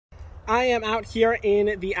I am out here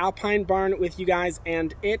in the Alpine barn with you guys,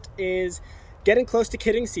 and it is getting close to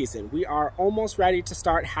kidding season. We are almost ready to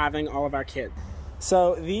start having all of our kids.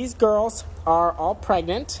 So these girls are all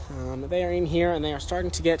pregnant. They are in here and they are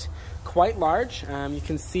starting to get quite large. You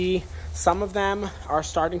can see some of them are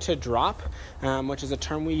starting to drop, which is a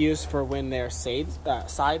term we use for when their sides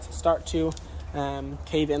start to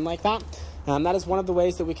cave in like that. That is one of the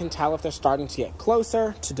ways that we can tell if they're starting to get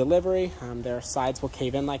closer to delivery. Their sides will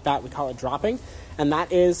cave in like that. We call it dropping. And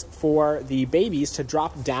that is for the babies to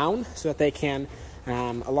drop down so that they can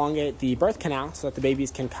elongate the birth canal so that the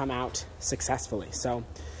babies can come out successfully. So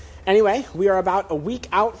anyway, we are about a week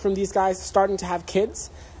out from these guys starting to have kids,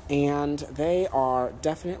 and they are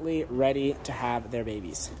definitely ready to have their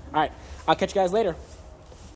babies. All right, I'll catch you guys later.